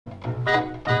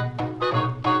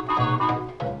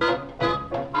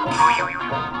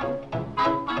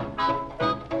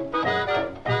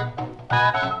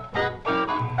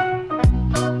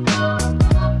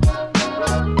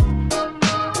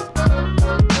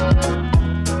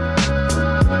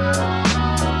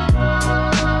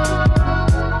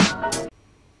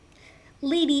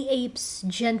Lady apes,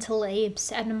 gentle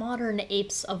apes, and modern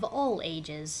apes of all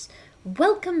ages,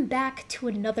 welcome back to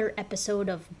another episode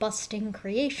of Busting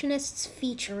Creationists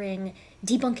featuring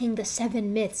Debunking the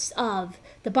Seven Myths of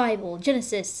the Bible,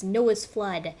 Genesis, Noah's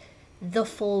Flood, the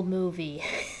full movie,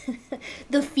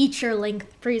 the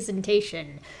feature-length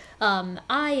presentation.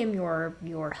 I am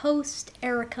your host,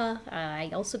 Erica.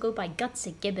 I also go by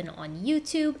Gutsick Gibbon on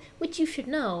YouTube, which you should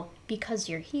know because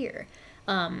you're here.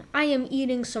 I am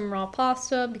eating some raw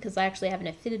pasta because I actually have an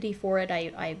affinity for it.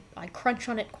 I crunch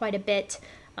on it quite a bit.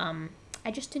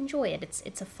 I just enjoy it.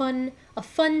 It's a fun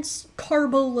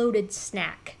carbo-loaded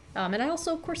snack. And I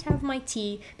also, of course, have my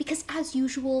tea because, as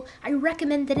usual, I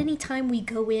recommend that anytime we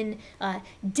go in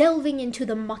delving into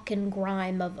the muck and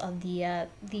grime of the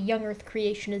young earth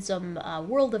creationism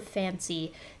world of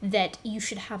fancy, that you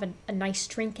should have a nice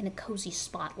drink and a cozy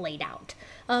spot laid out.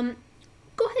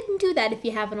 Go ahead and do that if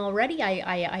you haven't already.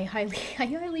 I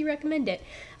highly recommend it.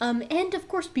 And of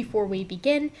course, before we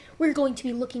begin, we're going to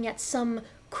be looking at some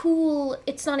cool,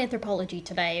 it's not anthropology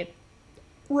today,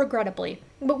 regrettably,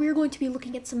 but we're going to be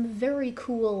looking at some very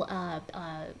cool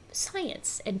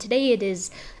science. And today it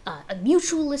is a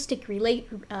mutualistic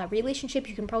relationship.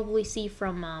 You can probably see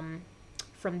from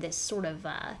this sort of,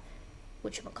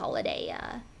 whatchamacallit,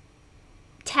 a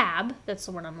tab, that's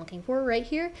the word I'm looking for right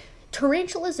here.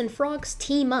 Tarantulas and frogs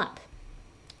team up.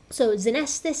 So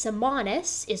Xenesthus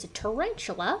amonis is a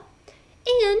tarantula,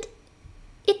 and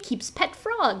it keeps pet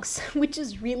frogs, which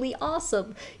is really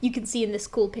awesome. You can see in this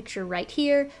cool picture right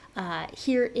here.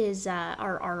 Here is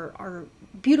our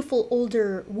beautiful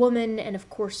older woman, and of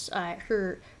course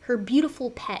her beautiful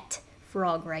pet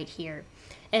frog right here.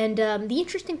 And the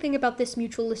interesting thing about this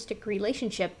mutualistic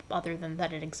relationship, other than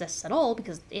that it exists at all,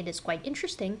 because it is quite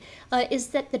interesting, is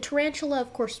that the tarantula,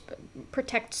 of course,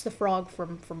 protects the frog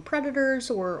from predators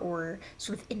or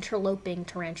sort of interloping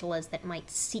tarantulas that might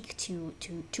seek to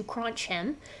crunch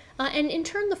him. And in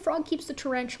turn, the frog keeps the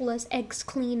tarantula's eggs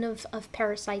clean of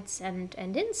parasites and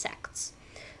insects,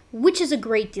 which is a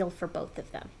great deal for both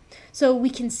of them. So we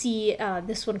can see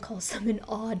this one calls them an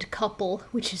odd couple,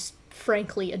 which is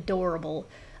frankly adorable.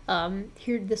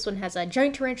 Here, this one has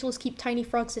giant tarantulas keep tiny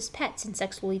frogs as pets.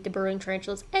 Insects will eat the burrowing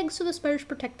tarantula's eggs, so the spiders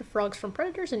protect the frogs from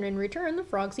predators, and in return, the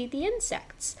frogs eat the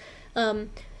insects.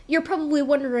 You're probably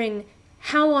wondering,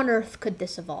 how on earth could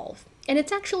this evolve? And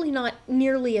it's actually not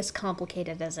nearly as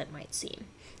complicated as it might seem.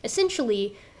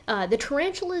 Essentially, the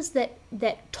tarantulas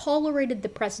that tolerated the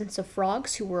presence of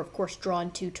frogs, who were of course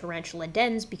drawn to tarantula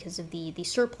dens because of the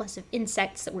surplus of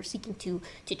insects that were seeking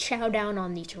to chow down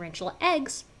on the tarantula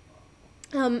eggs,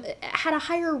 had a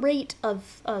higher rate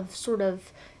of sort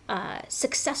of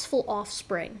successful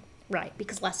offspring, right?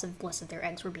 Because less of their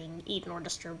eggs were being eaten or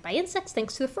disturbed by insects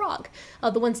thanks to the frog.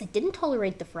 The ones that didn't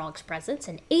tolerate the frog's presence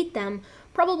and ate them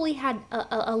probably had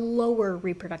a lower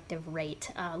reproductive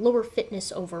rate, lower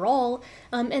fitness overall,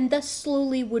 and thus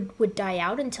slowly would die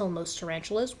out until most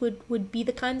tarantulas would be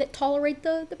the kind that tolerate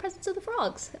the presence of the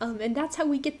frogs. And that's how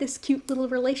we get this cute little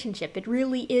relationship. It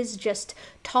really is just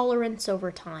tolerance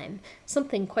over time.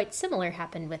 Something quite similar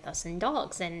happened with us and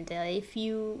dogs, and if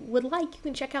you would like, you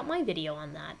can check out my video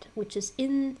on that, which is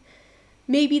in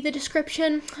maybe the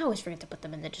description. I always forget to put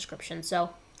them in the description,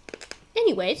 so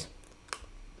anyways,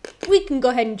 we can go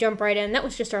ahead and jump right in. That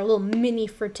was just our little mini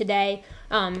for today.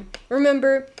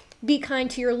 Remember, be kind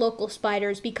to your local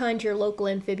spiders, be kind to your local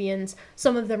amphibians.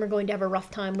 Some of them are going to have a rough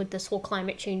time with this whole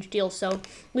climate change deal, so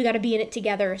we gotta be in it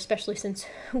together, especially since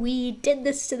we did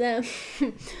this to them,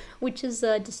 which is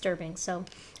disturbing. So,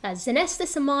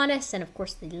 Xenesthus amonis, and of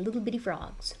course the little bitty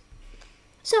frogs.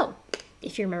 So,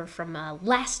 if you remember from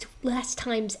last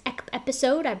time's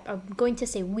episode, I'm going to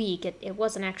say week. It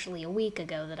wasn't actually a week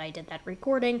ago that I did that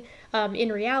recording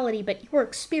in reality, but you were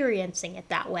experiencing it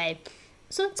that way,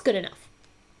 so that's good enough.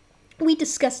 We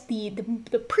discussed the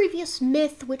previous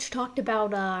myth, which talked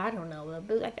about, I don't know,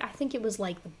 I think it was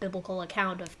like the biblical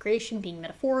account of creation being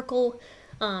metaphorical.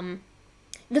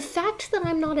 The fact that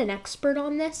I'm not an expert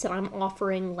on this and I'm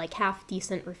offering like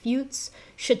half-decent refutes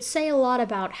should say a lot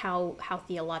about how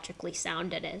theologically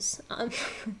sound it is.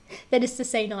 That is to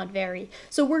say, not very.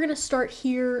 So we're going to start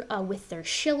here with their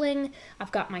shilling.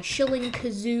 I've got my shilling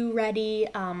kazoo ready.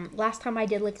 Last time I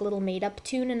did like a little made-up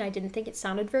tune and I didn't think it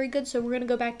sounded very good, so we're going to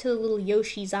go back to the little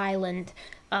Yoshi's Island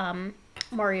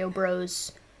Mario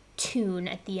Bros. tune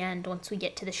at the end once we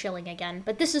get to the shilling again.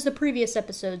 But this is the previous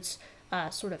episode's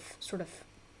sort of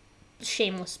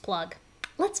shameless plug.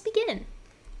 Let's begin.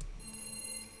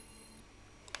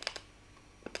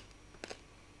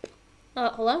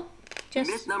 Hello?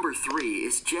 Myth number 3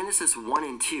 is Genesis 1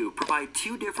 and 2 provide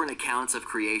two different accounts of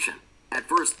creation. At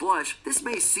first blush, this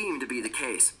may seem to be the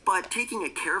case, but taking a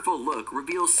careful look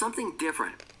reveals something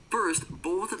different. First,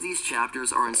 both of these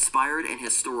chapters are inspired and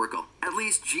historical. At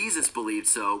least Jesus believed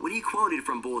so when he quoted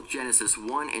from both Genesis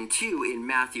 1 and 2 in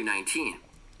Matthew 19.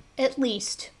 At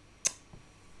least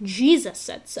Jesus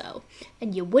said so,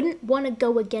 and you wouldn't want to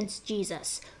go against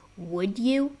Jesus, would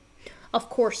you? Of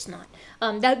course not.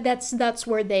 That's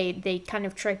where they kind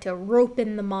of try to rope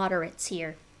in the moderates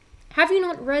here. Have you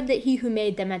not read that he who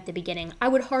made them at the beginning? I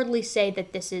would hardly say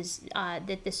that this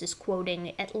is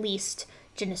quoting at least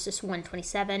Genesis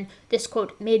 1:27. This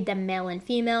quote made them male and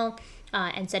female,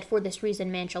 and said, "For this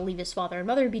reason man shall leave his father and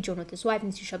mother, be joined with his wife,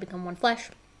 and they shall become one flesh."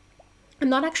 I'm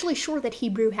not actually sure that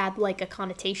Hebrew had like a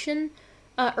connotation,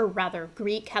 or rather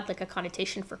Greek had like a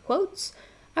connotation for quotes.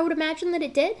 I would imagine that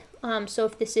it did. So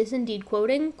if this is indeed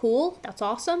quoting, cool, that's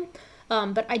awesome.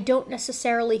 But I don't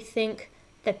necessarily think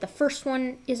that the first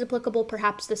one is applicable,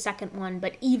 perhaps the second one,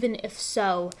 but even if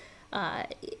so,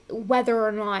 whether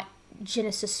or not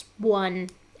Genesis 1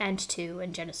 and 2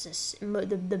 and Genesis,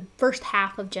 the first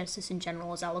half of Genesis in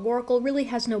general is allegorical, really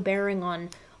has no bearing on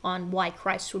why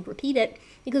Christ would repeat it,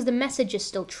 because the message is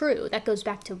still true. That goes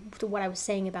back to what I was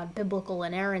saying about biblical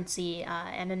inerrancy,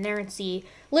 and inerrancy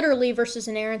literally versus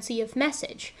inerrancy of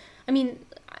message. I mean,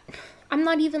 I'm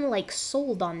not even like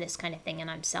sold on this kind of thing,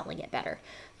 and I'm selling it better.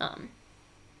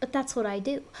 But that's what I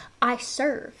do. I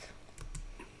serve.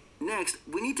 Next,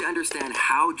 we need to understand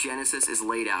how Genesis is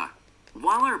laid out.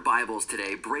 While our Bibles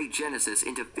today break Genesis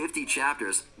into 50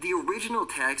 chapters, the original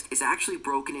text is actually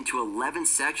broken into 11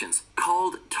 sections,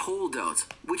 called toldots,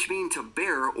 which mean to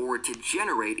bear or to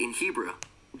generate in Hebrew.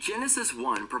 Genesis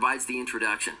 1 provides the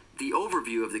introduction, the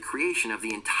overview of the creation of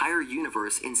the entire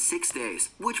universe in 6 days,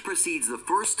 which precedes the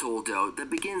first toldot that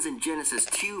begins in Genesis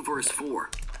 2 verse 4.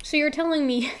 So you're telling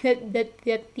me that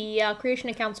the creation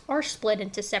accounts are split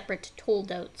into separate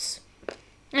toldots.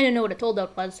 I didn't know what a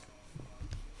toldot was.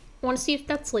 Want to see if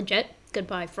that's legit?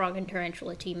 Goodbye, frog and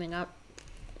tarantula teaming up.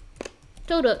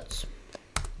 Toldots.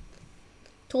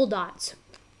 Toldots.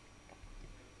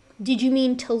 Did you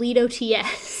mean Toledo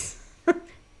TS?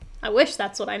 I wish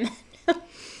that's what I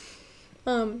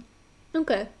meant.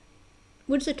 Okay.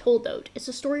 What is a toldot? It's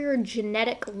a story or a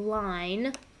genetic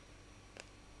line.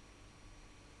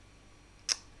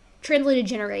 Translated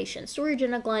generation. Story or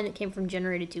genetic line that came from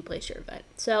generated to place your event.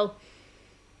 So,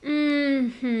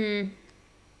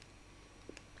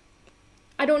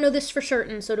 I don't know this for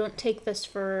certain, so don't take this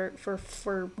for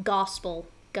gospel,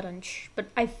 grunch. But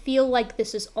I feel like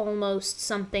this is almost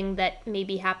something that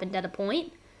maybe happened at a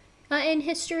point in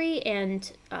history,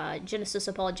 and Genesis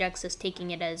Apologetics is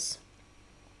taking it as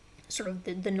sort of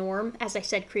the norm. As I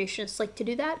said, creationists like to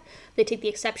do that. They take the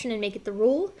exception and make it the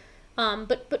rule.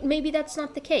 But maybe that's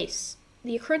not the case.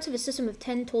 The occurrence of a system of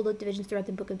 10 toldot divisions throughout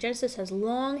the book of Genesis has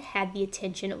long had the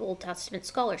attention of Old Testament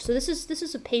scholars. So this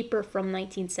is a paper from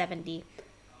 1970.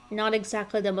 Not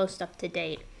exactly the most up to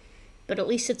date, but at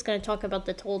least it's going to talk about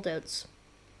the toldots,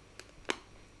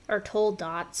 or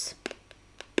toldots.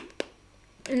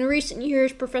 In recent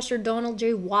years, Professor Donald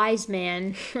J.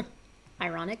 Wiseman,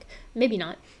 ironic, maybe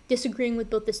not, disagreeing with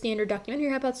both the standard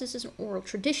documentary hypothesis and oral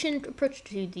tradition approach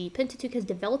to the Pentateuch, has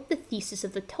developed the thesis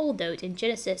of the toldot in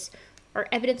Genesis are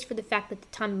evidence for the fact that the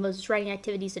time of Moses' writing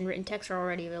activities and written texts are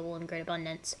already available in great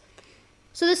abundance.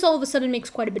 So this all of a sudden makes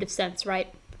quite a bit of sense,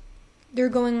 right? They're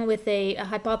going with a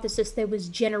hypothesis that was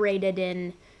generated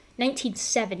in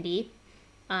 1970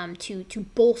 to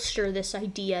bolster this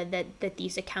idea that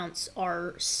these accounts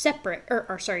are separate,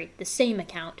 the same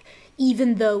account,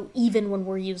 even when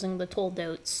we're using the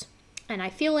toldots. And I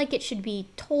feel like it should be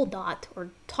toldot or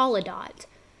toledot,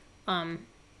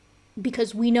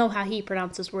 because we know how he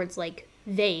pronounces words like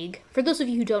vague. For those of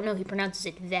you who don't know, he pronounces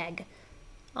it veg,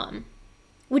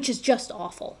 which is just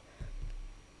awful.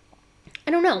 I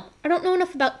don't know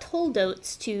enough about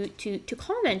toldots to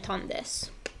comment on this.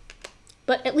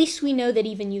 But at least we know that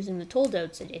even using the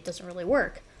toldots, it doesn't really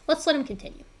work. Let's let him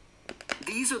continue.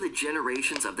 These are the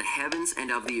generations of the heavens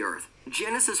and of the earth.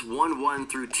 Genesis 1:1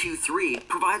 through 2:3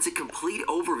 provides a complete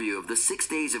overview of the 6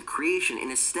 days of creation in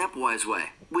a stepwise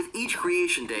way, with each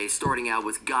creation day starting out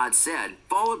with God said,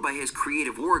 followed by his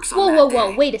creative works on that day.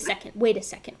 Whoa, wait a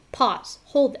second. Pause.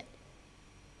 Hold it.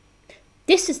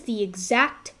 This is the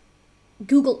exact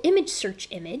Google image search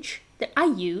image that I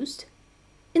used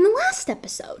in the last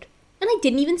episode, and I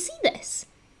didn't even see this.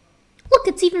 Look,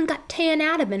 it's even got tan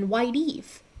Adam and white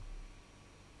Eve.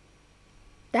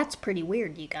 That's pretty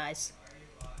weird, you guys.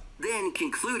 Then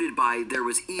concluded by there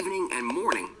was evening and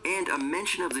morning, and a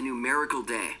mention of the numerical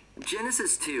day.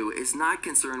 Genesis 2 is not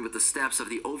concerned with the steps of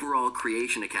the overall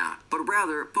creation account, but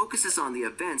rather focuses on the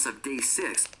events of day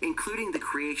 6, including the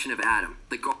creation of Adam,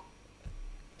 the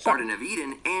Garden of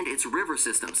Eden, and its river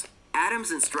systems.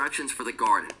 Adam's instructions for the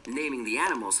garden, naming the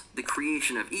animals, the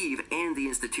creation of Eve, and the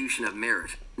institution of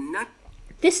marriage.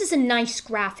 This is a nice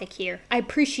graphic here. I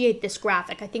appreciate this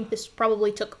graphic. I think this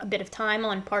probably took a bit of time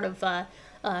on part of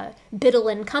Biddle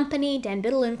and Company, Dan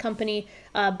Biddle and Company,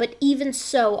 but even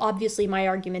so, obviously my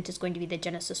argument is going to be that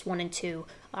Genesis 1 and 2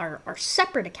 are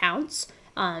separate accounts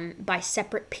by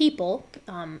separate people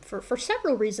for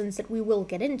several reasons that we will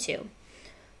get into.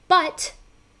 But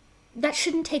that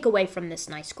shouldn't take away from this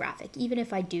nice graphic, even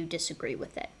if I do disagree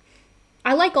with it.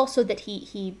 I like also that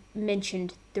he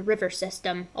mentioned the river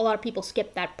system. A lot of people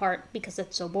skip that part because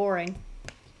it's so boring.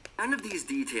 None of these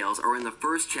details are in the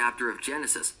first chapter of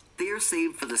Genesis. They are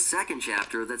saved for the second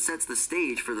chapter that sets the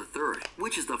stage for the third,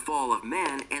 which is the fall of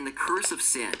man and the curse of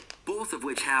sin, both of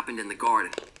which happened in the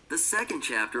garden. The second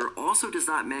chapter also does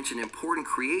not mention important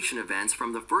creation events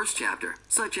from the first chapter,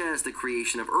 such as the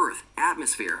creation of earth,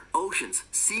 atmosphere, oceans,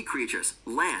 sea creatures,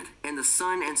 land, and the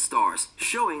sun and stars,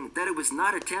 showing that it was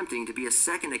not attempting to be a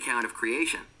second account of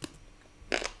creation.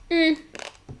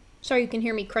 Sorry you can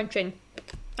hear me crunching.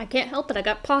 I can't help it, I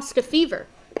got pasta fever.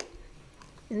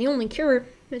 And the only cure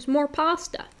is more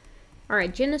pasta.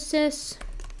 Alright, Genesis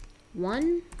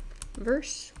 1,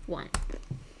 verse 1.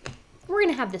 We're going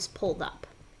to have this pulled up,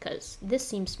 because this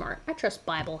seems smart. I trust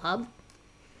Bible Hub.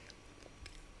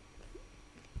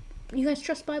 You guys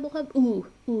trust Bible Hub? Ooh,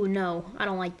 no. I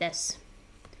don't like this.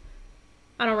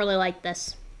 I don't really like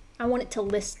this. I want it to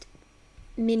list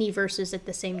mini verses at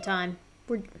the same time.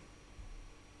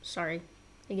 Sorry.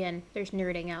 Again, there's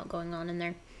nerding out going on in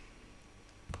there.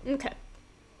 Okay.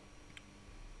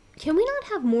 Can we not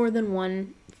have more than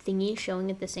one thingy showing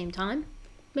at the same time?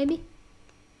 Maybe?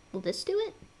 Will this do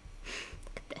it?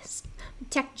 Look at this.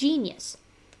 Tech genius.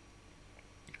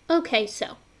 Okay,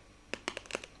 so.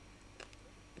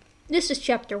 This is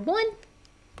chapter 1,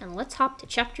 and let's hop to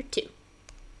chapter 2.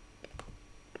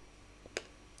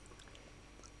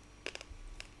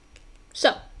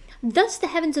 So, thus the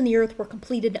heavens and the earth were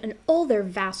completed in all their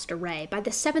vast array. By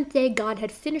the seventh day God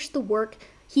had finished the work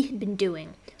he had been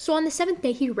doing. So on the seventh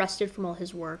day he rested from all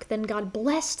his work. Then God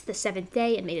blessed the seventh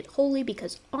day and made it holy,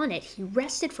 because on it he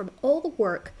rested from all the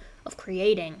work of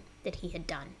creating that he had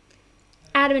done.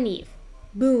 Adam and Eve.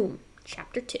 Boom.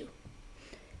 Chapter 2.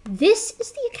 This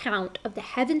is the account of the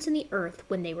heavens and the earth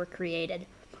when they were created,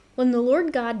 when the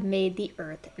Lord God made the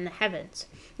earth and the heavens.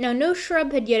 Now no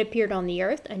shrub had yet appeared on the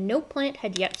earth, and no plant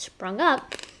had yet sprung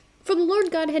up, for the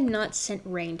Lord God had not sent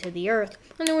rain to the earth,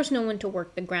 and there was no one to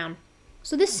work the ground.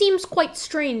 So this seems quite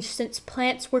strange, since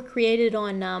plants were created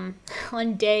on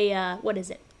day, what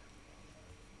is it?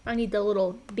 I need the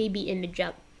little baby image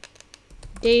up.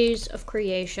 Days of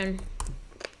creation.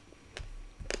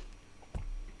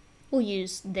 We'll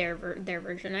use their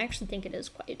version. I actually think it is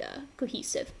quite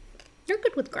cohesive. They're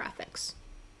good with graphics.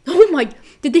 Oh my,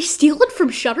 did they steal it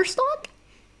from Shutterstock?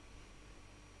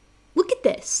 Look at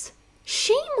this.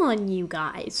 Shame on you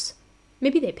guys.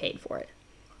 Maybe they paid for it.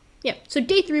 Yeah, so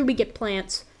day 3 we get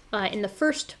plants.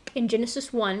 In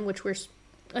Genesis 1, which was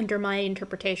under my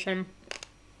interpretation,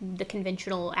 the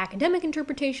conventional academic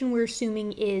interpretation we're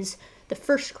assuming is the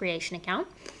first creation account.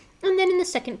 And then in the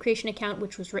second creation account,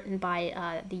 which was written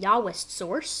by the Yahwist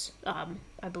source,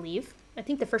 I believe. I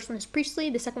think the first one is Priestley,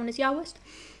 the second one is Yahwist,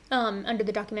 under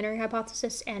the documentary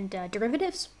hypothesis and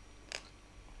derivatives.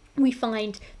 We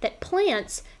find that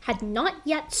plants had not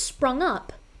yet sprung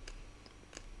up,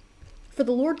 for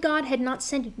the Lord God had not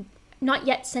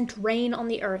yet sent rain on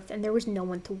the earth, and there was no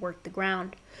one to work the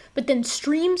ground. But then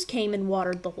streams came and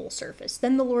watered the whole surface.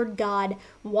 Then the Lord God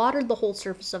watered the whole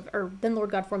surface then the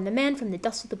Lord God formed the man from the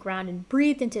dust of the ground and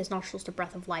breathed into his nostrils the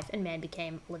breath of life, and man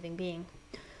became a living being.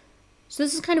 So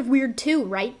this is kind of weird too,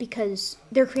 right? Because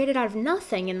they're created out of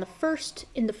nothing. In the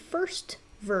first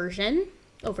version,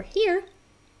 over here,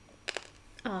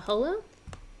 hello?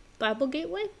 Bible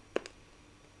Gateway?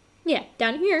 Yeah,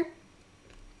 down here.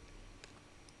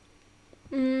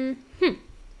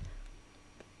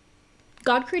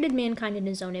 God created mankind in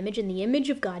his own image. In the image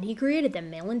of God, he created them.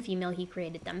 Male and female, he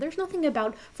created them. There's nothing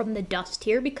about from the dust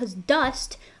here, because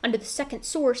dust, under the second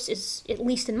source, is, at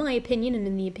least in my opinion, and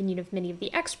in the opinion of many of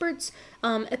the experts,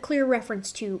 a clear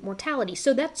reference to mortality.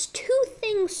 So that's 2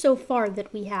 things so far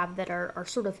that we have that are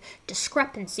sort of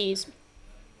discrepancies.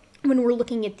 when we're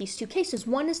looking at these two cases.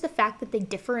 One is the fact that they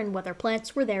differ in whether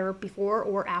plants were there before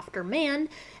or after man,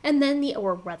 and then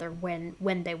or whether when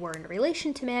they were in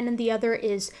relation to man, and the other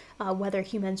is whether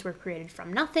humans were created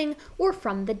from nothing or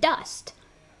from the dust.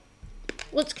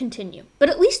 Let's continue. But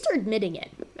at least they're admitting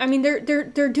it. I mean,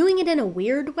 they're doing it in a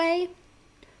weird way,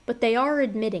 but they are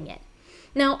admitting it.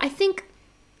 Now, I think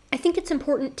it's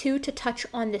important too to touch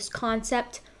on this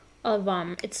concept of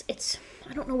it's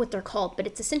I don't know what they're called, but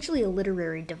it's essentially a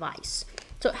literary device.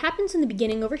 So it happens in the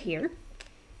beginning over here.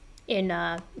 In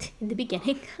the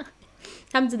beginning.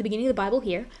 Happens at the beginning of the Bible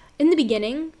here. In the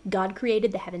beginning, God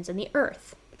created the heavens and the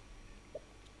earth.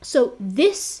 So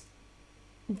this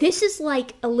is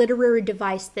like a literary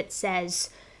device that says,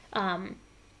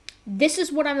 this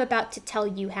is what I'm about to tell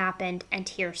you happened, and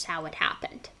here's how it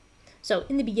happened. So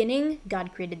in the beginning,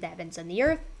 God created the heavens and the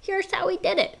earth. Here's how he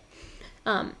did it.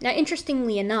 Now,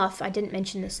 interestingly enough, I didn't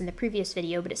mention this in the previous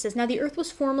video, but it says, now the earth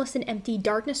was formless and empty,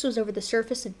 darkness was over the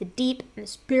surface of the deep, and the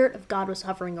Spirit of God was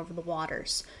hovering over the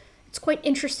waters. It's quite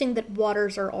interesting that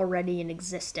waters are already in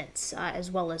existence,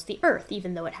 as well as the earth.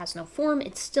 Even though it has no form,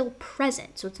 it's still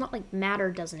present, so it's not like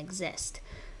matter doesn't exist,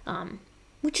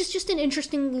 which is just an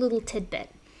interesting little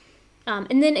tidbit.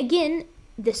 And then again,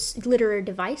 this literary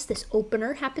device, this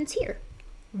opener, happens here.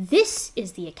 This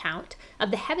is the account of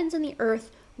the heavens and the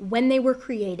earth when they were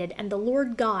created, and the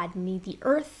Lord God made the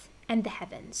earth and the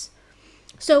heavens.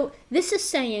 So this is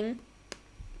saying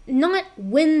not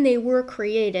when they were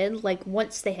created, like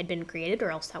once they had been created,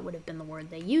 or else that would have been the word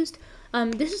they used.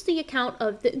 This is the account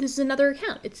of, this is another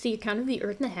account. It's the account of the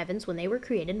earth and the heavens when they were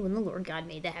created, when the Lord God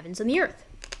made the heavens and the earth.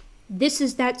 This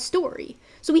is that story.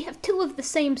 So we have two of the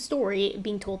same story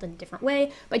being told in a different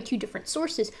way by two different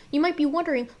sources. You might be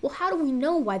wondering, well, how do we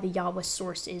know why the Yahweh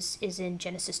source is in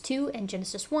Genesis 2 and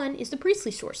Genesis 1 is the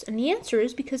priestly source? And the answer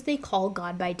is because they call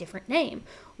God by a different name.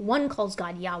 One calls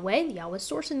God Yahweh, the Yahweh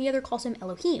source, and the other calls him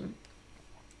Elohim,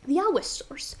 the Yahweh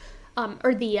source,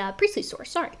 or the priestly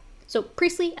source, sorry. So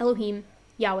priestly, Elohim,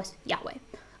 Yahweh, Yahweh.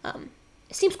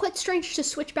 It seems quite strange to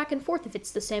switch back and forth if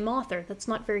it's the same author. That's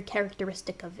not very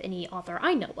characteristic of any author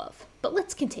I know of. But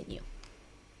let's continue.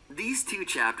 These two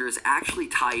chapters actually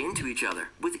tie into each other,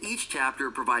 with each chapter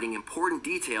providing important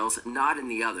details not in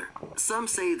the other. Some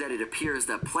say that it appears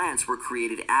that plants were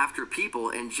created after people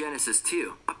in Genesis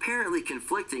 2, apparently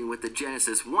conflicting with the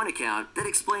Genesis 1 account that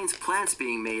explains plants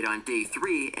being made on day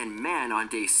 3 and man on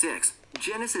day 6.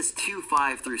 Genesis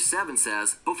 2:5-7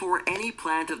 says, before any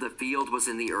plant of the field was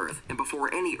in the earth, and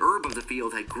before any herb of the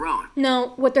field had grown.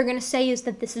 No, what they're going to say is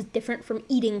that this is different from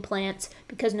eating plants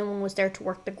because no one was there to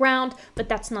work the ground, but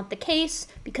that's not the case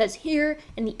because here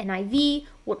in the NIV,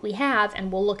 what we have, and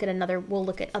we'll look at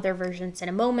other versions in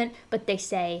a moment, but they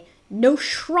say, no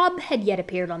shrub had yet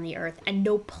appeared on the earth, and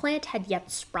no plant had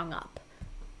yet sprung up.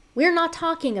 We're not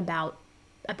talking about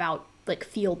like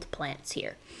field plants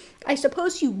here. I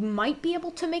suppose you might be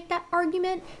able to make that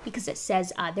argument because it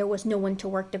says there was no one to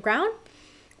work the ground,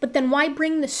 but then why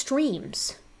bring the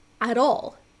streams at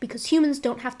all? Because humans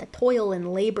don't have to toil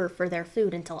and labor for their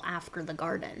food until after the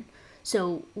garden.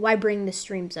 So why bring the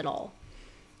streams at all?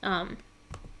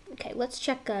 Okay, let's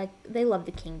check, they love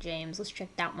the King James. Let's check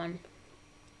that one.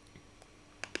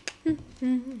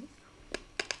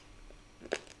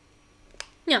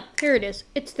 Yeah, here it is.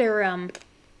 It's their,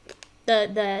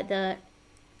 the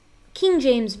King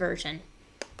James Version.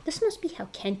 This must be how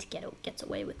Kent gets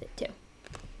away with it, too.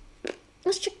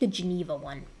 Let's check the Geneva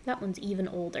one. That one's even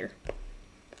older.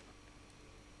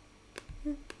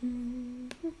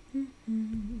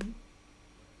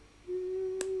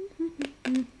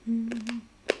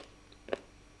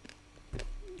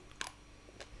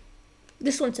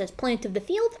 This one says plant of the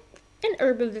field and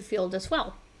herb of the field as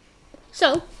well.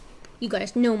 So, you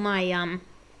guys know my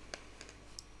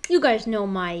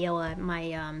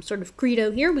sort of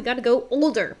credo here. We gotta go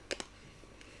older.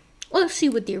 Let's see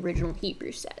what the original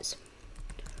Hebrew says.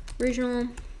 Original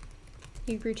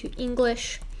Hebrew to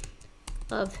English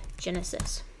of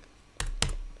Genesis.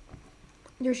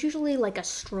 There's usually like a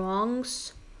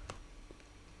Strong's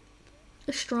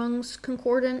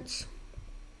concordance.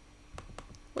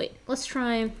 Wait, let's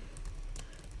try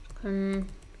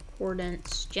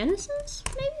concordance Genesis,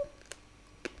 maybe?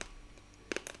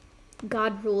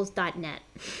 Godrules.net.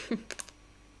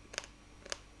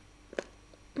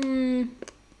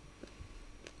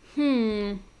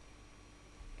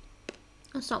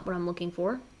 That's not what I'm looking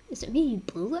for. Is it maybe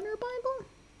Blue Letter Bible?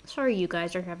 Sorry you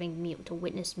guys are having me to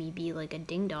witness me be like a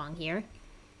ding-dong here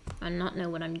and not know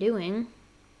what I'm doing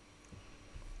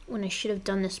when I should have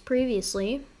done this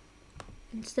previously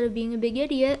instead of being a big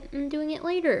idiot and doing it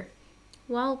later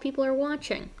while people are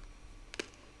watching.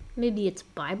 Maybe it's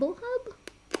Bible Hub?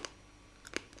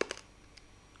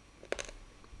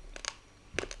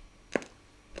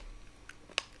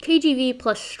 KGV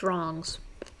plus Strong's.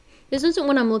 This isn't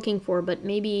what I'm looking for, but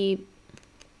maybe...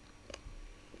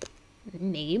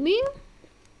 Maybe?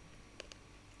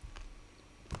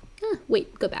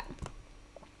 Wait, go back.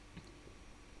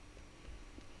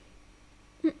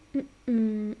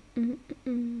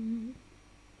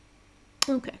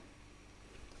 Okay.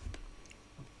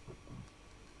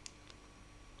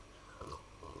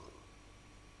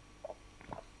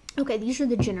 Okay, these are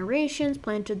the generations,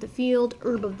 plant of the field,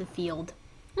 herb of the field.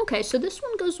 Okay, so this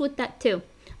one goes with that too.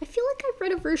 I feel like I've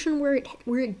read a version where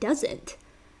it doesn't.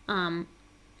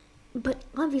 But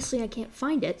obviously I can't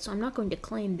find it, so I'm not going to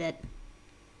claim that...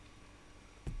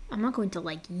 I'm not going to,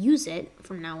 like, use it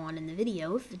from now on in the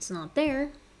video if it's not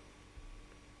there.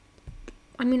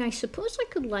 I mean, I suppose I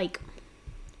could, like...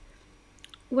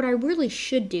 What I really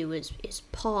should do is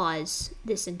pause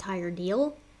this entire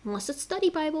deal. Unless it's Study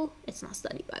Bible. It's not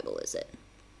Study Bible, is it?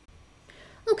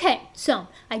 Okay, so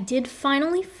I did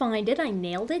finally find it. I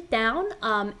nailed it down,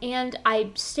 and I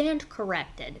stand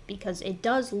corrected because it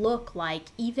does look like,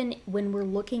 even when we're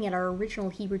looking at our original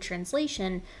Hebrew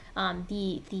translation,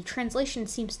 the translation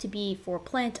seems to be for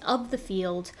plant of the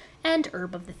field and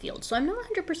herb of the field. So I'm not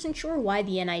 100% sure why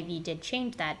the NIV did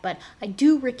change that, but I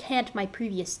do recant my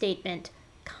previous statement,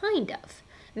 kind of.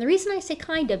 And the reason I say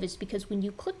kind of is because when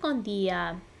you click on the,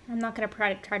 I'm not going to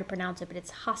try to pronounce it, but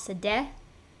it's hasadeh,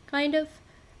 kind of.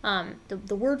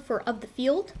 The word for of the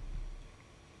field.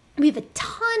 We have a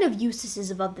ton of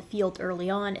usages of the field early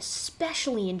on,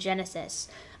 especially in Genesis.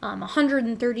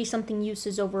 130 something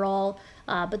uses overall,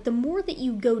 but the more that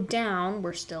you go down,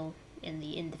 we're still in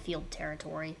the field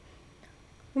territory.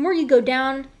 The more you go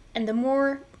down, and the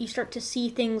more you start to see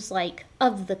things like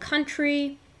of the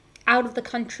country, out of the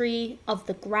country, of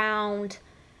the ground,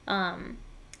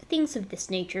 things of this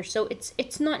nature. So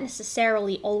it's not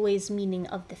necessarily always meaning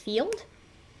of the field.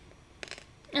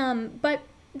 But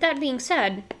that being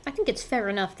said, I think it's fair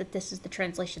enough that this is the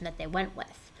translation that they went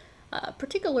with,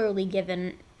 particularly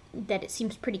given that it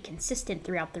seems pretty consistent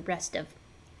throughout the rest of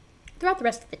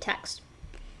the text.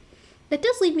 That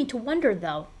does lead me to wonder,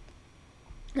 though.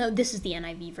 No, this is the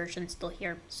NIV version still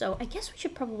here, so I guess we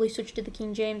should probably switch to the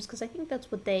King James because I think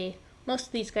that's what most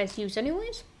of these guys use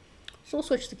anyways. So we'll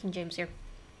switch to King James here,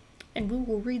 and we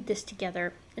will read this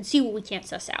together and see what we can't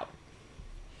suss out.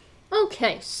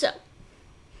 Okay, so.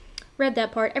 Read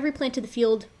that part. Every plant of the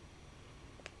field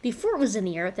before it was in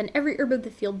the earth, and every herb of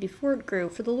the field before it grew.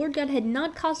 For the Lord God had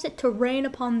not caused it to rain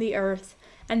upon the earth,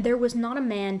 and there was not a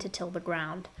man to till the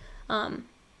ground.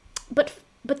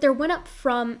 But there went up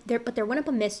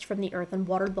a mist from the earth and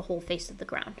watered the whole face of the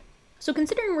ground. So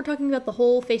considering we're talking about the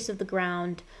whole face of the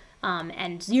ground,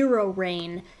 and zero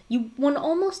rain, one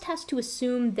almost has to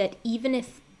assume that even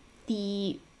if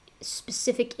the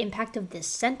specific impact of this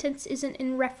sentence isn't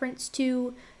in reference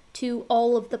to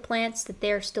all of the plants, that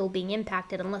they're still being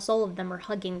impacted unless all of them are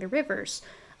hugging the rivers,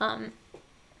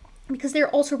 because they're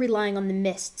also relying on the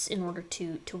mists in order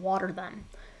to water them.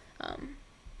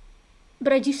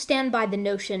 But I do stand by the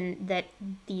notion that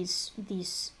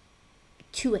these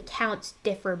two accounts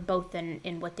differ both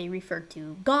in what they refer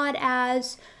to God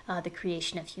as, the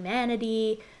creation of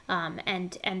humanity,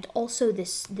 and also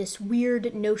this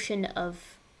weird notion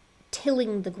of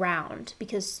tilling the ground,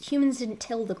 because humans didn't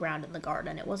till the ground in the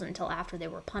garden. It wasn't until after they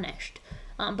were punished.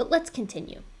 But let's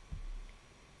continue.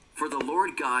 For the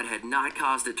Lord God had not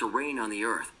caused it to rain on the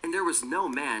earth, and there was no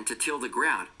man to till the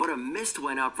ground. But a mist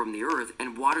went up from the earth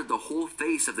and watered the whole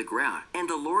face of the ground. And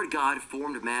the Lord God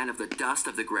formed man of the dust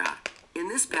of the ground. In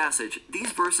this passage,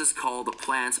 these verses call the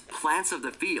plants plants of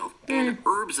the field and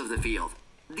herbs of the field.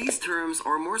 These terms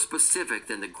are more specific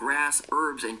than the grass,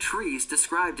 herbs, and trees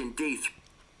described in day 3.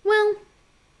 Well,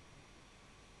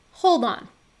 hold on.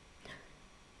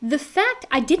 The fact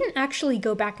I didn't actually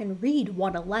go back and read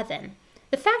 111.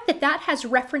 The fact that has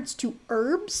reference to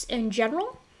herbs in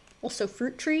general, also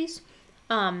fruit trees,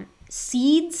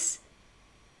 seeds,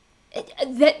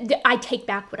 that I take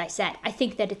back what I said. I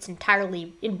think that it's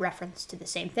entirely in reference to the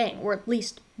same thing, or at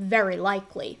least very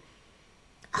likely.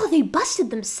 Oh, they busted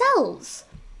themselves!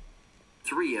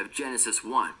 3 of Genesis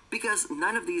 1, because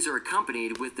none of these are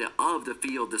accompanied with the of the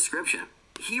field description.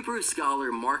 Hebrew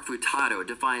scholar Mark Futato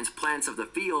defines plants of the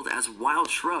field as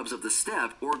wild shrubs of the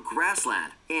steppe or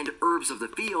grassland, and herbs of the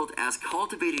field as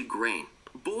cultivated grain.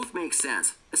 Both make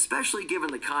sense, especially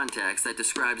given the context that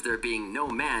describes there being no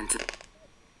man to...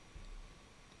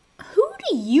 Who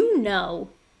do you know,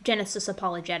 Genesis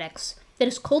Apologetics, that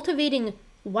is cultivating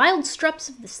wild shrubs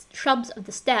of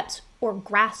the steppes or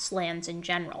grasslands in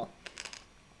general?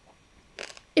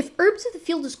 If herbs of the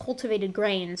field is cultivated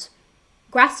grains,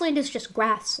 grassland is just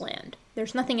grassland.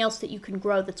 There's nothing else that you can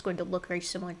grow that's going to look very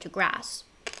similar to grass.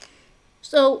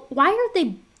 So why are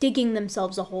they digging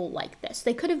themselves a hole like this?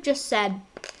 They could have just said,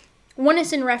 one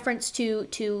is in reference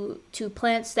to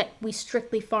plants that we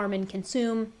strictly farm and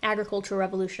consume, agricultural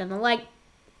revolution and the like.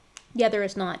 The other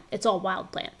is not. It's all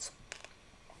wild plants.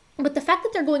 But the fact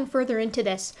that they're going further into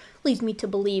this leads me to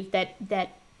believe that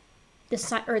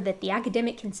the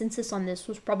academic consensus on this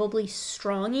was probably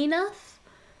strong enough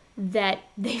that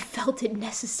they felt it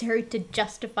necessary to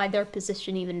justify their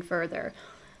position even further.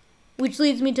 Which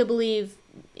leads me to believe,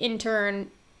 in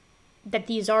turn, that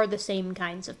these are the same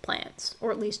kinds of plants,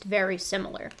 or at least very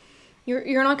similar.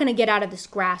 You're not going to get out of this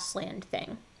grassland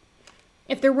thing.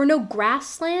 If there were no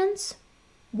grasslands,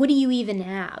 what do you even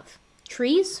have?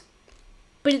 Trees?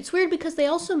 But it's weird because they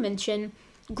also mention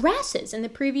grasses in the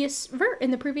previous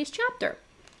chapter.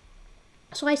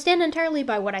 So I stand entirely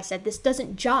by what I said. This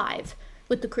doesn't jive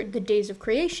with the days of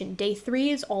creation. Day 3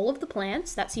 is all of the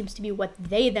plants. That seems to be what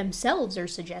they themselves are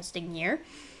suggesting here.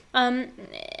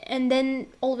 And then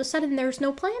all of a sudden there's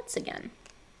no plants again.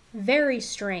 Very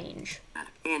strange.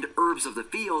 And herbs of the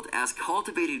field as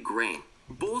cultivated grain.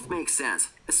 Both make sense,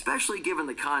 especially given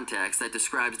the context that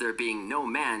describes there being no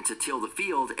man to till the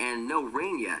field and no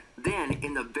rain yet. Then,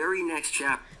 in the very next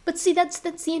chapter... But see, that's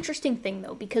the interesting thing,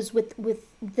 though, because with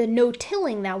the no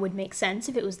tilling, that would make sense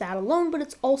if it was that alone, but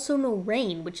it's also no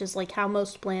rain, which is like how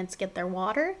most plants get their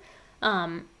water.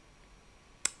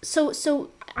 So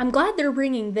I'm glad they're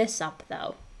bringing this up,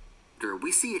 though.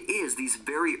 We see it is these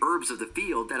very herbs of the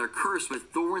field that are cursed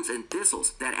with thorns and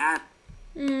thistles that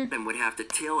Adam would have to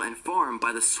till and farm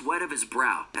by the sweat of his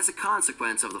brow as a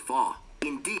consequence of the fall.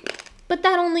 Indeed. But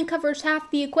that only covers half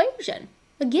the equation.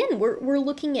 Again, we're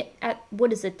looking at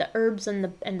what is it, the herbs and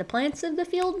the plants of the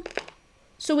field?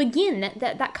 So again,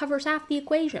 that covers half the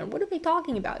equation. What are they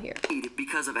talking about here?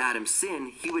 Because of Adam's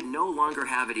sin, he would no longer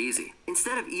have it easy.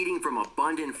 Instead of eating from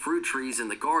abundant fruit trees in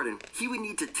the garden, he would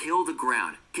need to till the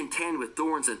ground, contend with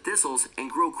thorns and thistles,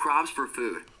 and grow crops for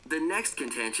food. The next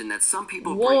contention that some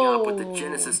people bring up with the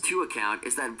Genesis 2 account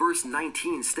is that verse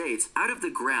 19 states, "Out of the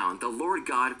ground the Lord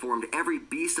God formed every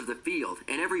beast of the field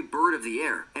and every bird of the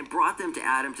air, and brought them to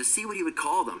Adam to see what he would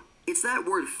call them." It's that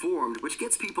word formed which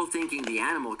gets people thinking the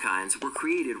animal kinds were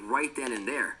created right then and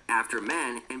there, after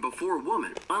man and before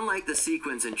woman, unlike the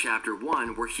sequence in chapter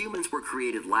 1 where humans were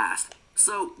created last.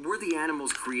 So, were the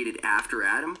animals created after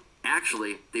Adam?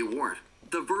 Actually, they weren't.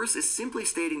 The verse is simply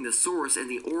stating the source and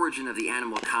the origin of the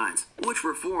animal kinds, which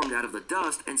were formed out of the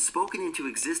dust and spoken into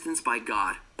existence by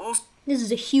God. Also, this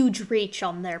is a huge reach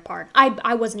on their part.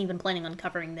 I wasn't even planning on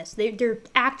covering this. They're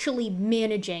actually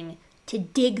managing to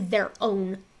dig their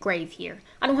own grave here.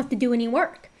 I don't have to do any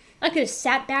work. I could have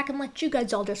sat back and let you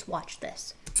guys all just watch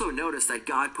this. So notice that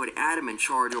God put Adam in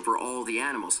charge over all the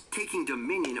animals, taking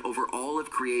dominion over all of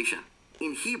creation.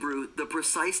 In Hebrew, the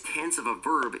precise tense of a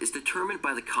verb is determined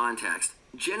by the context.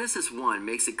 Genesis 1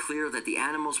 makes it clear that the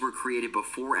animals were created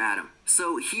before Adam.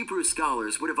 So Hebrew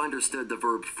scholars would have understood the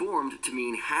verb formed to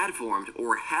mean had formed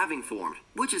or having formed,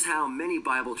 which is how many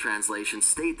Bible translations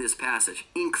state this passage,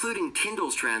 including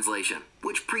Tyndale's translation,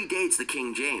 which predates the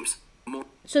King James.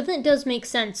 So then it does make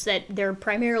sense that they're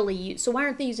primarily used. So why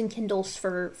aren't they using Kindles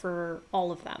for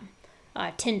all of them?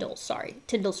 Tyndall's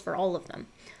for all of them.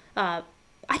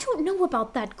 I don't know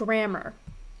about that grammar.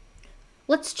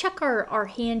 Let's check our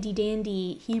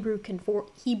handy-dandy Hebrew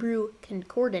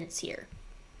concordance here.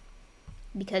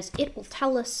 Because it will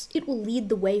tell us, it will lead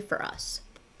the way for us.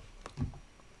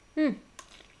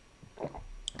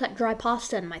 Got dry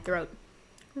pasta in my throat.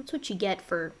 That's what you get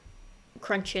for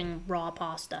crunching raw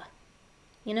pasta.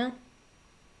 You know?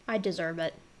 I deserve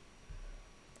it.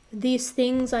 The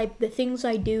things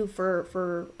I do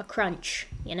for a crunch,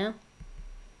 you know?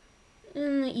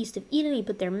 In the east of Eden, he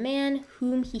put there man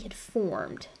whom he had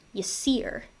formed.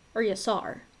 Yasir, or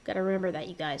Yasar. Gotta remember that,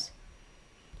 you guys.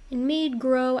 And made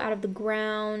grow out of the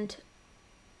ground,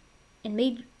 and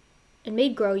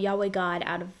made grow Yahweh God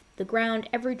out of the ground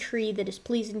every tree that is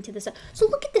pleasing to the sun. So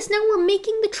look at this, now we're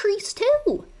making the trees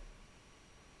too.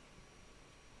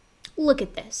 Look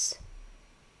at this.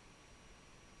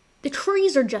 The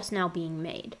trees are just now being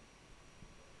made.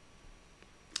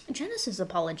 Genesis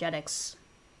Apologetics.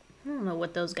 I don't know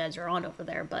what those guys are on over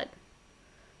there, but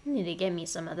I need to get me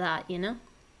some of that, you know?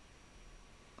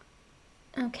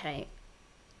 Okay.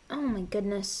 Oh my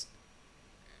goodness.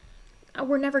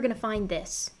 We're never going to find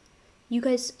this. You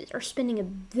guys are spending a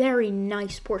very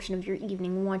nice portion of your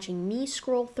evening watching me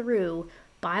scroll through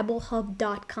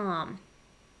BibleHub.com.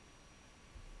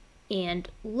 And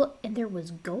look, and there was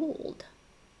gold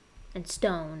and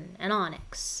stone and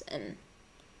onyx and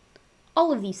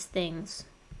all of these things.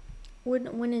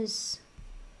 When is...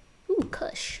 Ooh,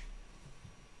 Kush.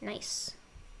 Nice.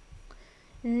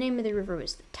 The name of the river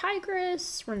was the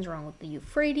Tigris, runs along with the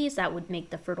Euphrates. That would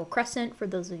make the Fertile Crescent, for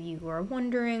those of you who are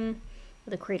wondering.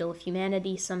 The cradle of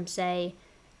humanity, some say.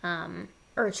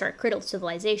 Cradle of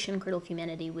civilization. Cradle of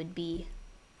humanity would be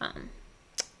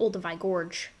Olduvai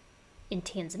Gorge in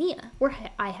Tanzania, where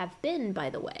I have been,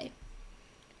 by the way.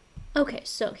 Okay,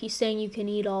 so he's saying you can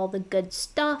eat all the good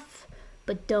stuff,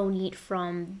 but don't eat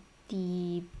from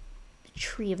the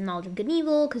tree of knowledge of good and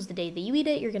evil, because the day that you eat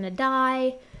it, you're going to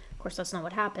die. Of course, that's not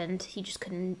what happened. He just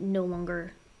couldn't no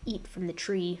longer eat from the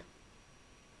tree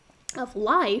of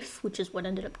life, which is what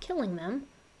ended up killing them.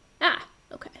 Ah,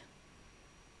 okay.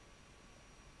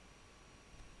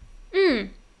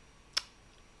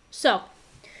 So,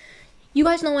 you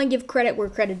guys know I give credit where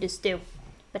credit is due,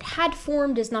 but had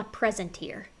formed is not present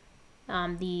here.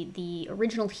 The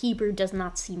original Hebrew does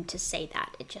not seem to say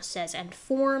that. It just says, and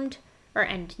formed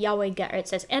Yahweh God, it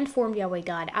says, and formed Yahweh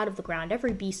God out of the ground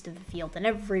every beast of the field and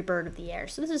every bird of the air.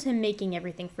 So this is him making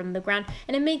everything from the ground,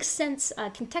 and it makes sense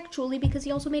contextually because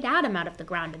he also made Adam out of the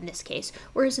ground in this case,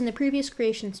 whereas in the previous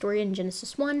creation story in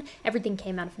Genesis 1, everything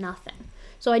came out of nothing.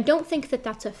 So I don't think that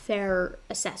that's a fair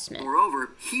assessment. Moreover,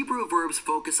 Hebrew verbs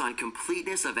focus on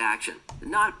completeness of action,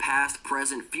 not past,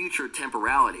 present, future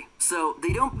temporality. So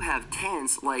they don't have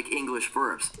tense like English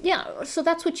verbs. Yeah, so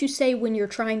that's what you say when you're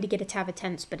trying to get it to have a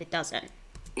tense, but it doesn't.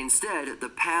 Instead, the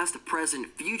past,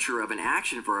 present, future of an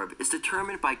action verb is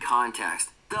determined by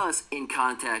context. Thus, in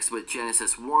context with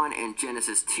Genesis 1 and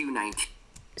Genesis 2:19.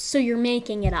 So you're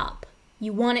making it up.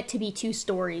 You want it to be two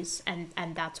stories, and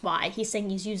that's why. He's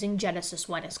saying he's using Genesis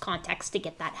 1 as context to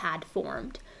get that had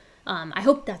formed. I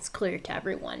hope that's clear to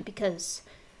everyone, because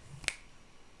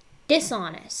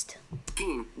dishonest.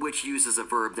 Which uses a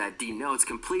verb that denotes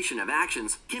completion of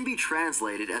actions, can be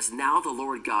translated as now the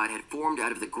Lord God had formed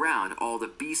out of the ground all the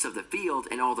beasts of the field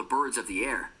and all the birds of the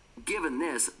air. Given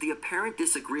this, the apparent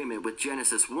disagreement with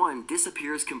Genesis 1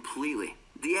 disappears completely.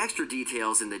 The extra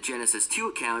details in the Genesis 2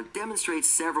 account demonstrate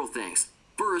several things.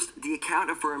 First, the account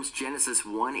affirms Genesis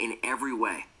 1 in every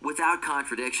way, without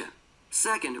contradiction.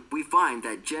 Second, we find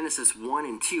that Genesis 1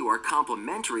 and 2 are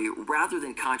complementary rather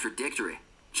than contradictory.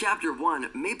 Chapter 1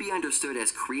 may be understood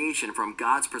as creation from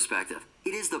God's perspective.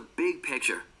 It is the big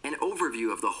picture, an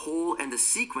overview of the whole and the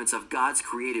sequence of God's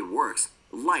created works.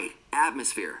 Light,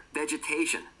 atmosphere,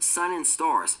 vegetation, sun and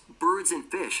stars, birds and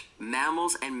fish,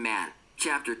 mammals and man.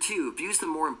 Chapter 2 views the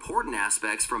more important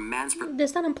aspects from man's perspective.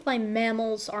 Does that imply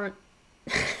mammals aren't...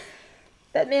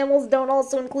 that mammals don't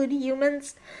also include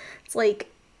humans? It's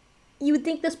like, you would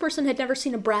think this person had never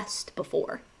seen a breast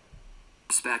before.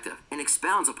 And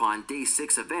expounds upon day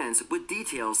 6 events with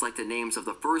details like the names of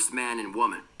the first man and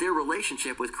woman, their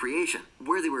relationship with creation,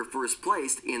 where they were first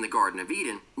placed in the Garden of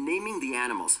Eden, naming the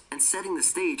animals, and setting the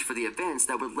stage for the events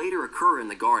that would later occur in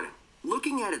the garden.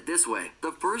 Looking at it this way,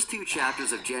 the first 2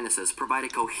 chapters of Genesis provide a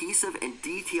cohesive and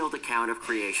detailed account of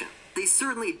creation. They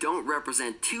certainly don't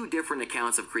represent 2 different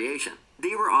accounts of creation.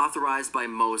 They were authorized by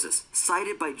Moses,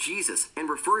 cited by Jesus, and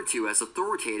referred to as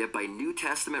authoritative by New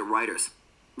Testament writers.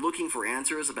 Looking for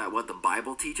answers about what the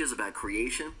Bible teaches about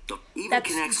creation, even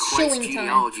connects Christ's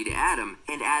genealogy to Adam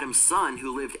and Adam's son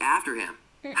who lived after him.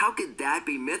 How could that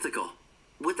be mythical?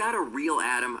 Without a real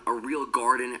Adam, a real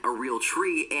garden, a real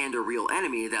tree, and a real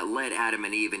enemy that led Adam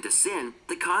and Eve into sin,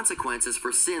 the consequences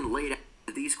for sin laid out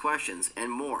these questions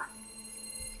and more.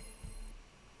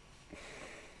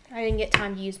 I didn't get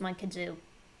time to use my kazoo.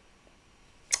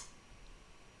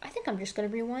 I think I'm just going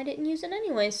to rewind it and use it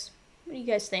anyways. What do you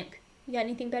guys think? You got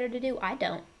anything better to do? I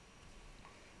don't.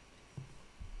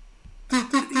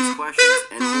 These questions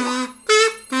and more.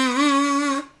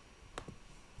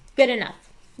 Good enough.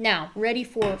 Now, ready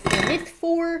for myth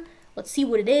 4. Let's see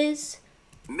what it is.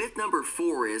 Myth number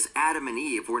 4 is Adam and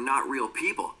Eve were not real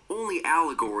people, only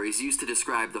allegories used to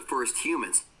describe the first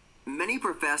humans. Many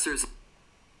professors...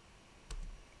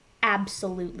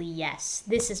 Absolutely yes.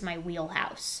 This is my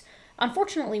wheelhouse.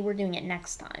 Unfortunately, we're doing it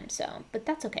next time, but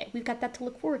that's okay. We've got that to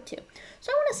look forward to.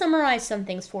 So I want to summarize some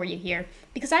things for you here,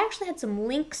 because I actually had some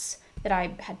links that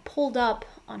I had pulled up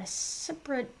on a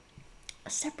separate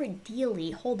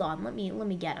dealie. Hold on, let me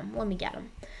get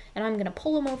them. And I'm going to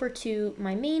pull them over to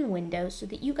my main window so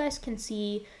that you guys can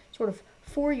see sort of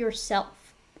for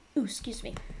yourself. Ooh, excuse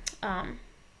me.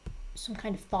 Some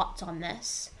kind of thoughts on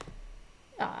this.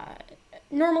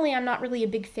 Normally, I'm not really a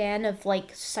big fan of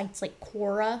like sites like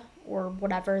Quora or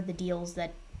whatever, the deals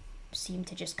that seem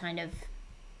to just kind of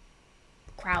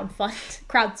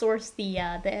crowdsource the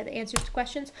answers to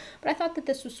questions. But I thought that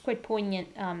this was quite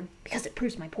poignant because it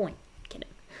proves my point.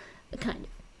 Kind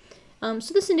of.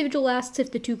 So this individual asks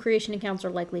if the 2 creation accounts are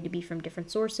likely to be from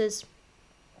different sources.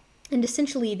 And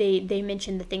essentially, they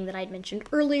mention the thing that I'd mentioned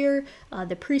earlier,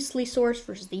 the priestly source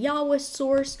versus the Yahwist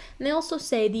source. And they also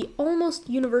say the almost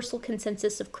universal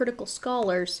consensus of critical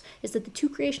scholars is that the two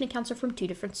creation accounts are from two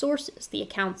different sources. The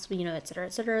accounts, et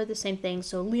cetera, the same thing.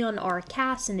 So Leon R.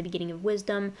 Cass, in The Beginning of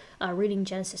Wisdom, reading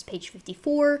Genesis, page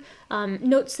 54,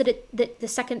 notes that the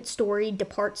second story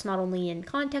departs not only in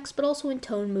context, but also in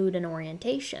tone, mood, and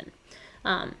orientation.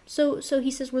 So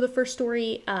he says where the first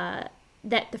story...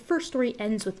 that the first story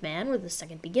ends with man, where the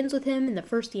second begins with him. In the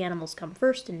first, the animals come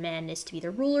first, and man is to be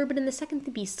their ruler, but in the second, the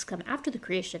beasts come after the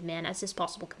creation of man as his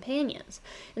possible companions.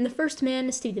 In the first, man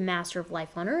is to be the master of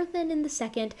life on earth, and in the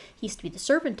second, he's to be the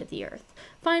servant of the earth.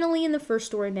 Finally, in the first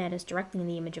story, man is directly in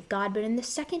the image of God, but in the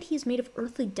second, he is made of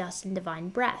earthly dust and divine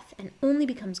breath, and only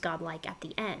becomes godlike at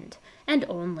the end, and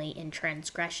only in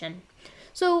transgression.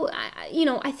 So,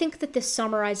 I think that this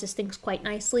summarizes things quite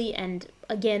nicely, and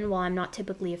again, while I'm not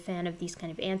typically a fan of these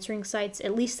kind of answering sites,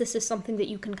 at least this is something that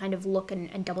you can kind of look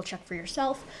and double check for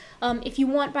yourself, if you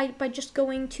want, by just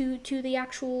going to the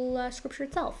actual scripture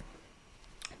itself.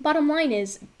 Bottom line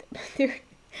is,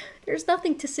 there's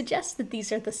nothing to suggest that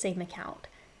these are the same account.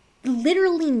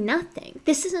 Literally nothing.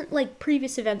 This isn't like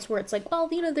previous events where it's like, well,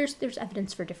 there's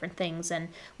evidence for different things, and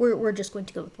we're just going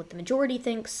to go with what the majority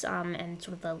thinks, and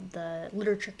sort of the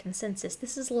literature consensus.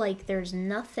 This is like there's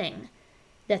nothing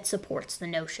that supports the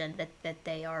notion that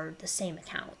they are the same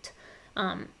account,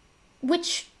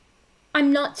 which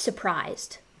I'm not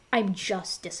surprised. I'm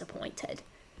just disappointed.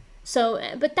 So,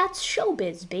 but that's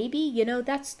showbiz, baby.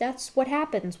 That's what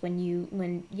happens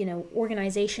when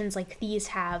organizations like these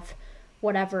have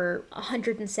whatever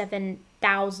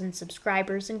 107,000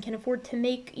 subscribers and can afford to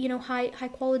make high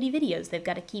quality videos. They've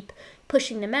got to keep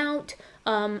pushing them out,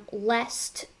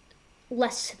 lest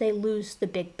they lose the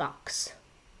big bucks.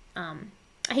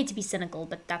 I hate to be cynical,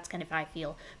 but that's kind of how I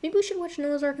feel. Maybe we should watch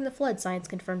Noah's Ark and the Flood. Science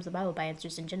confirms the Bible by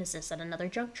answers in Genesis at another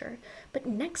juncture. But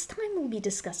next time we'll be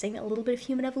discussing a little bit of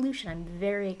human evolution. I'm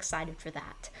very excited for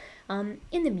that.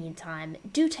 In the meantime,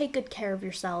 do take good care of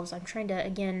yourselves. I'm trying to,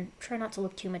 again, try not to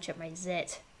look too much at my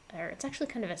zit. It's actually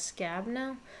kind of a scab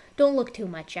now. Don't look too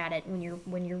much at it when you're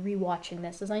rewatching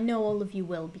this, as I know all of you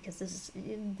will, because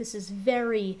this is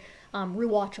very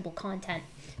rewatchable content.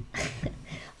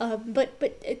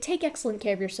 But take excellent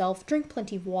care of yourself. Drink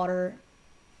plenty of water.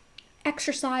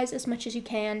 Exercise as much as you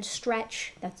can.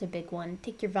 Stretch. That's a big one.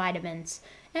 Take your vitamins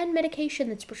and medication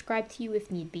that's prescribed to you if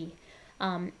need be.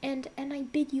 And I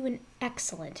bid you an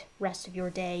excellent rest of your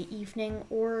day, evening,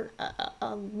 or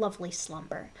a lovely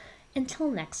slumber.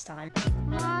 Until next time.